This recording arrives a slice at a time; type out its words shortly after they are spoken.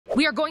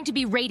We are going to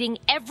be rating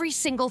every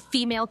single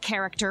female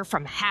character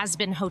from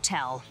Hazbin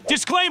Hotel.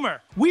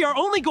 Disclaimer! We are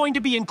only going to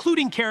be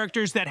including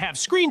characters that have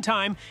screen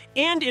time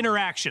and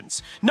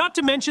interactions. Not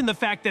to mention the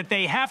fact that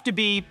they have to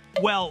be,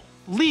 well,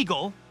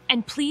 legal.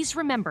 And please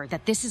remember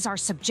that this is our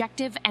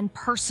subjective and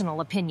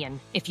personal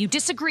opinion. If you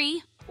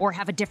disagree or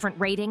have a different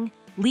rating,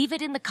 leave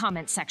it in the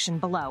comment section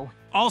below.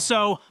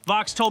 Also,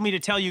 Vox told me to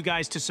tell you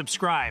guys to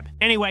subscribe.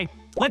 Anyway,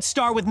 let's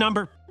start with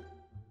number...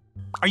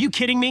 Are you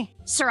kidding me?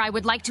 Sir, I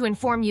would like to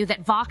inform you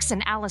that Vox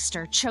and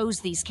Alistair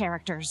chose these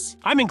characters.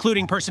 I'm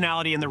including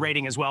personality in the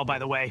rating as well, by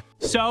the way.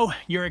 So,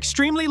 you're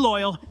extremely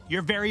loyal,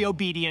 you're very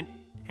obedient,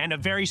 and a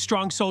very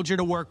strong soldier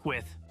to work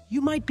with. You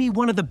might be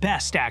one of the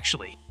best,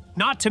 actually.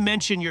 Not to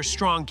mention your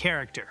strong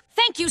character.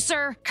 Thank you,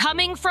 sir.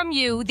 Coming from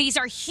you, these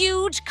are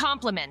huge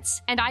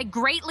compliments, and I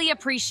greatly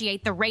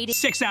appreciate the rating.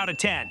 6 out of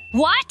 10.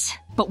 What?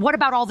 But what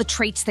about all the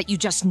traits that you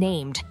just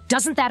named?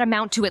 Doesn't that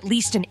amount to at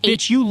least an 8?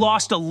 Bitch, you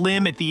lost a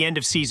limb at the end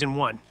of season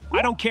 1.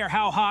 I don't care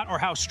how hot or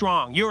how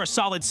strong. You're a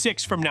solid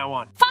 6 from now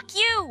on. Fuck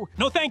you!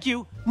 No thank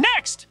you.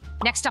 Next!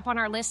 Next up on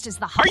our list is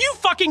the... Are you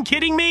fucking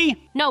kidding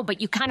me? No, but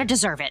you kind of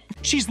deserve it.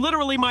 She's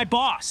literally my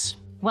boss.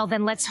 Well,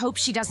 then let's hope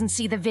she doesn't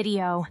see the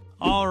video.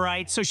 All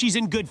right, so she's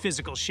in good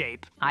physical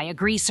shape. I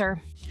agree, sir.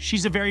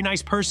 She's a very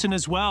nice person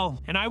as well,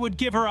 and I would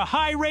give her a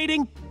high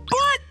rating,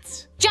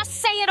 but... Just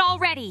say it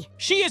already!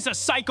 She is a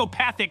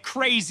psychopathic,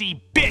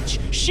 crazy bitch.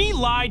 She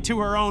lied to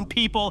her own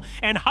people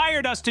and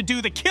hired us to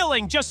do the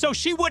killing just so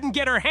she wouldn't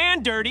get her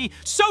hand dirty,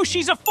 so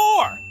she's a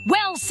 4!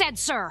 Well said,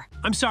 sir!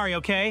 I'm sorry,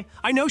 okay?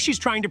 I know she's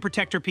trying to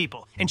protect her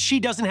people, and she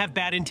doesn't have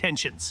bad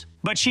intentions.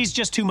 But she's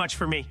just too much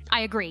for me.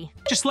 I agree.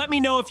 Just let me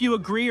know if you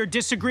agree or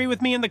disagree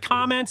with me in the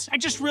comments. I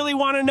just really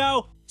want to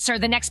know. Sir,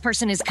 the next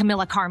person is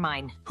Camilla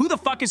Carmine. Who the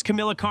fuck is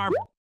Camilla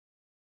Carmine?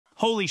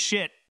 Holy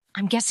shit.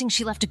 I'm guessing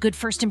she left a good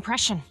first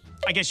impression.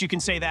 I guess you can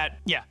say that.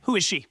 Yeah, who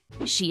is she?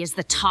 She is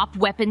the top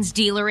weapons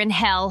dealer in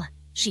hell.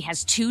 She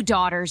has 2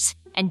 daughters,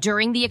 and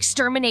during the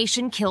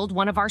extermination killed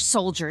one of our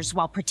soldiers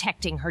while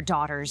protecting her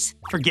daughters.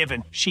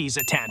 Forgiven. She's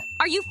a 10.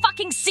 Are you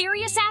fucking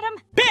serious,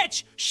 Adam?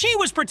 Bitch! She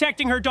was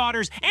protecting her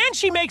daughters, and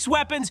she makes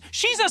weapons.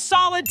 She's a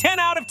solid 10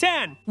 out of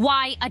 10.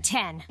 Why a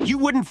 10? You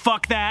wouldn't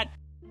fuck that.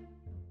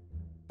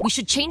 We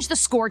should change the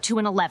score to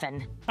an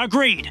 11.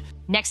 Agreed.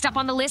 Next up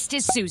on the list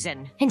is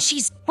Susan. And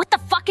she's... What the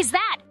fuck is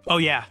that? Oh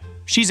yeah,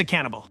 she's a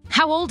cannibal.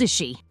 How old is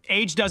she?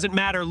 Age doesn't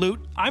matter, Loot.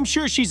 I'm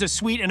sure she's a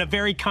sweet and a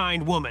very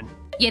kind woman.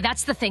 Yeah,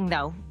 that's the thing,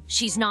 though.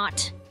 She's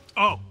not...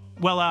 Oh,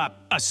 well,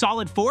 a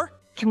solid 4?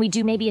 Can we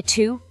do maybe a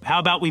 2? How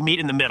about we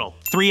meet in the middle?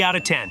 3 out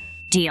of 10.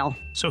 Deal.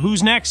 So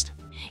who's next?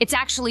 It's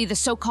actually the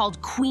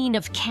so-called Queen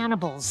of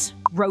Cannibals,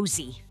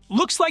 Rosie.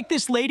 Looks like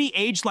this lady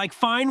aged like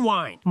fine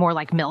wine. More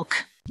like milk.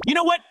 You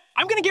know what?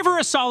 I'm gonna give her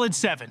a solid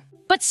 7.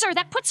 But sir,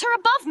 that puts her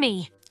above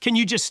me. Can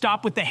you just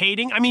stop with the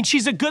hating? I mean,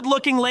 she's a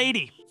good-looking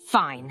lady.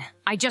 Fine.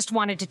 I just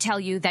wanted to tell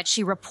you that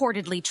she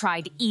reportedly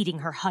tried eating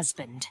her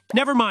husband.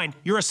 Never mind.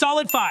 You're a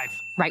solid 5.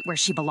 Right where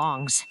she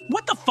belongs.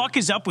 What the fuck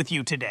is up with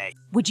you today?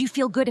 Would you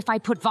feel good if I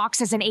put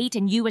Vox as an 8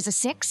 and you as a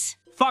 6?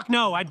 Fuck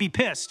no, I'd be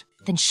pissed.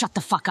 Then shut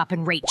the fuck up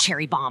and rate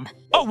Cherry Bomb.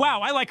 Oh wow,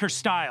 I like her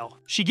style.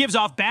 She gives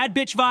off bad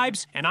bitch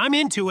vibes, and I'm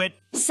into it.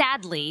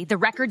 Sadly, the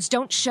records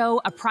don't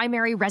show a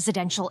primary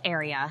residential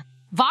area.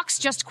 Vox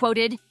just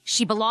quoted,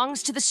 "She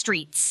belongs to the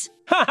streets."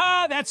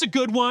 Haha, that's a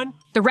good one.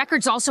 The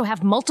records also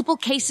have multiple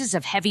cases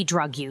of heavy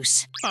drug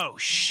use. Oh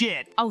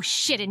shit. Oh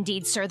shit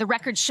indeed, sir. The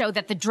records show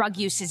that the drug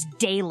use is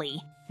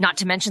daily. Not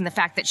to mention the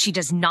fact that she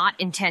does not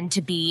intend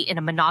to be in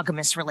a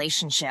monogamous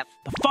relationship.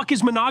 The fuck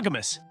is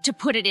monogamous? To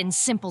put it in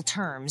simple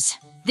terms,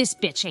 this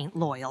bitch ain't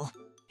loyal.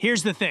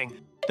 Here's the thing.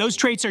 Those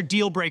traits are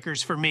deal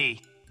breakers for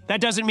me. That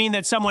doesn't mean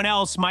that someone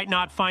else might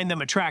not find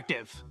them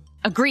attractive.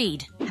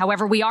 Agreed.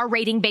 However, we are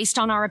rating based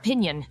on our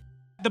opinion.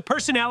 The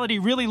personality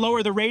really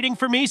lowered the rating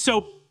for me,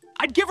 so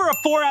I'd give her a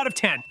 4 out of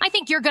 10. I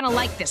think you're gonna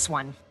like this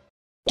one.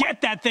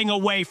 Get that thing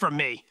away from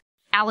me.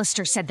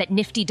 Alistair said that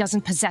Nifty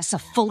doesn't possess a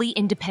fully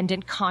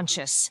independent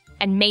conscience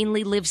and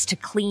mainly lives to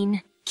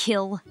clean,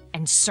 kill,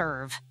 and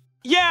serve.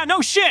 Yeah,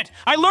 no shit.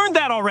 I learned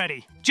that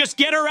already. Just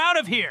get her out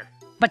of here.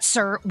 But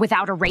sir,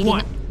 without a rating...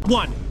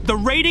 1. The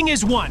rating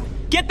is 1.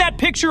 Get that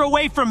picture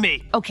away from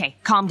me. Okay,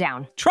 calm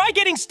down. Try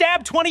getting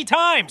stabbed 20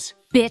 times.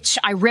 Bitch,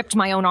 I ripped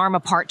my own arm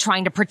apart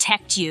trying to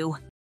protect you.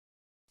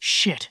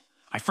 Shit,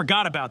 I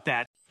forgot about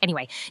that.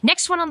 Anyway,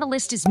 next one on the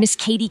list is Miss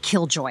Katie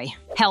Killjoy,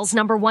 Hell's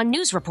 #1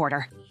 news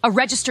reporter, a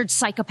registered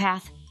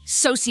psychopath,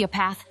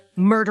 sociopath,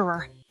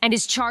 murderer, and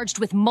is charged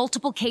with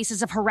multiple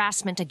cases of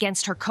harassment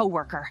against her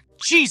coworker.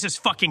 Jesus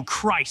fucking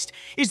Christ.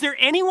 Is there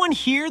anyone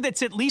here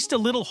that's at least a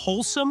little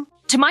wholesome?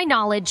 To my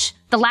knowledge,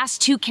 the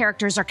last 2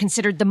 characters are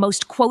considered the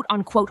most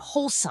quote-unquote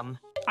wholesome.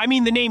 I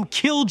mean, the name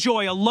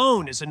Killjoy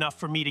alone is enough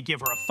for me to give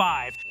her a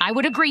 5. I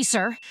would agree,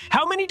 sir.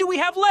 How many do we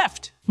have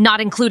left?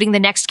 Not including the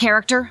next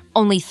character,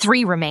 only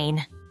 3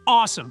 remain.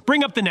 Awesome.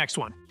 Bring up the next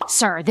one.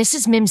 Sir, this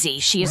is Mimsy.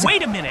 She is—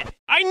 Wait a minute.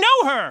 I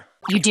know her!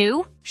 You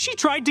do? She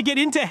tried to get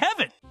into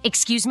heaven.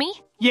 Excuse me?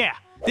 Yeah,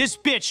 This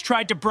bitch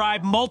tried to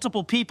bribe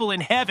multiple people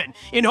in heaven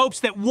in hopes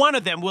that one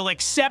of them will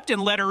accept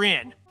and let her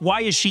in.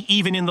 Why is she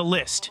even in the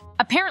list?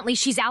 Apparently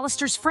she's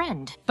Alistair's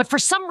friend, but for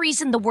some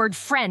reason the word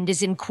friend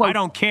is in quote. I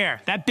don't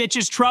care. That bitch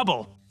is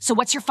trouble. So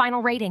what's your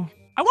final rating?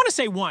 I want to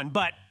say 1,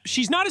 but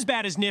she's not as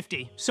bad as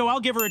Nifty, so I'll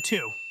give her a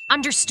 2.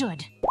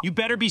 Understood. You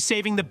better be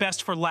saving the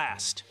best for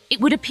last. It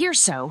would appear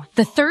so.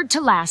 The third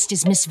to last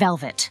is Miss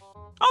Velvet.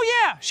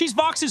 Oh yeah, she's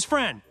Vox's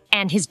friend.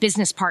 And his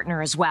business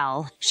partner as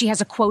well. She has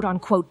a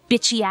quote-unquote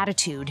bitchy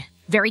attitude,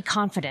 very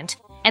confident,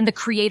 and the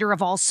creator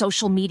of all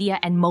social media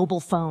and mobile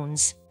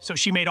phones. So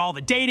she made all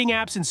the dating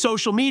apps and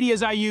social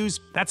medias I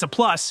use. That's a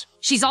plus.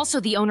 She's also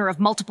the owner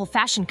of multiple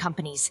fashion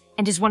companies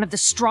and is one of the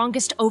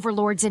strongest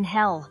overlords in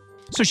hell.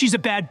 So she's a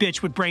bad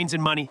bitch with brains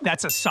and money.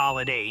 That's a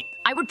solid 8.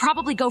 I would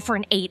probably go for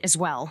an 8 as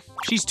well.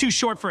 She's too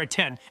short for a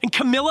 10, and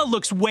Camilla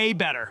looks way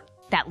better.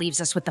 That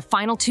leaves us with the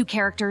final 2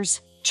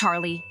 characters,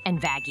 Charlie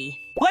and Vaggie.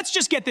 Let's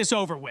just get this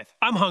over with.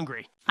 I'm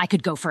hungry. I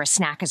could go for a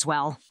snack as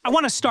well. I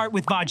want to start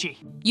with Vaggie.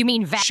 You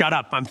mean Shut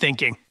up, I'm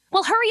thinking.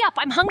 Well, hurry up,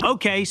 I'm hungry.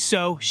 Okay,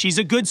 so she's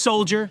a good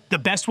soldier, the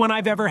best one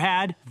I've ever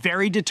had,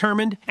 very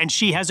determined, and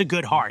she has a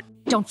good heart.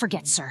 Don't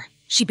forget, sir,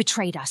 she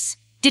betrayed us,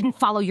 didn't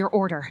follow your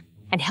order,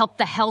 and helped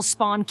the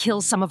Hellspawn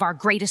kill some of our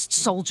greatest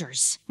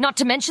soldiers. Not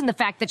to mention the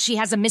fact that she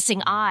has a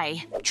missing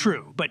eye.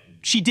 True, but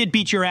she did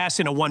beat your ass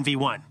in a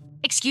 1v1.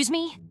 Excuse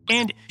me?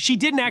 And she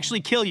didn't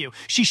actually kill you.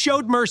 She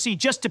showed mercy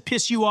just to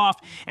piss you off,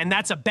 and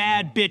that's a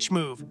bad bitch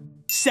move.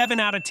 7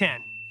 out of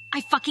 10.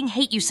 I fucking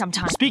hate you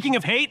sometimes. Speaking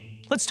of hate,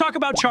 let's talk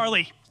about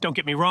Charlie. Don't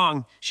get me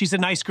wrong, she's a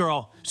nice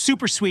girl,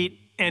 super sweet,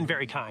 and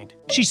very kind.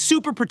 She's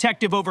super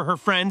protective over her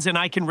friends, and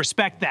I can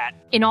respect that.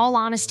 In all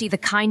honesty, the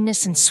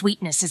kindness and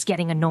sweetness is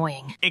getting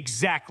annoying.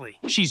 Exactly.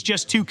 She's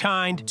just too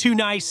kind, too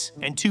nice,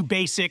 and too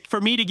basic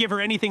for me to give her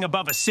anything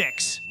above a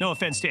 6. No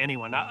offense to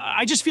anyone.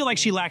 I just feel like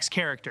she lacks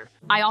character.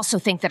 I also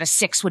think that a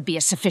 6 would be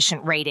a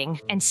sufficient rating.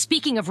 And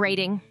speaking of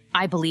rating,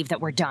 I believe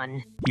that we're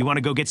done. You want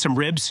to go get some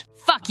ribs?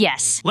 Fuck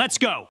yes. Let's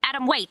go.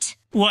 Adam, wait.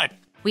 What?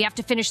 We have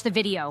to finish the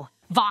video.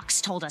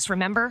 Vox told us,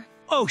 remember?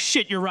 Oh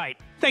shit, you're right.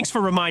 Thanks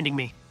for reminding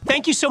me.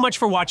 Thank you so much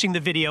for watching the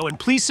video, and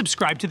please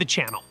subscribe to the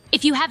channel.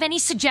 If you have any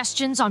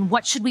suggestions on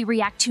what should we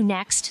react to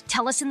next,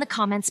 tell us in the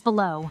comments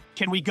below.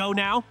 Can we go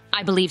now?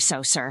 I believe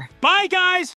so, sir. Bye, guys!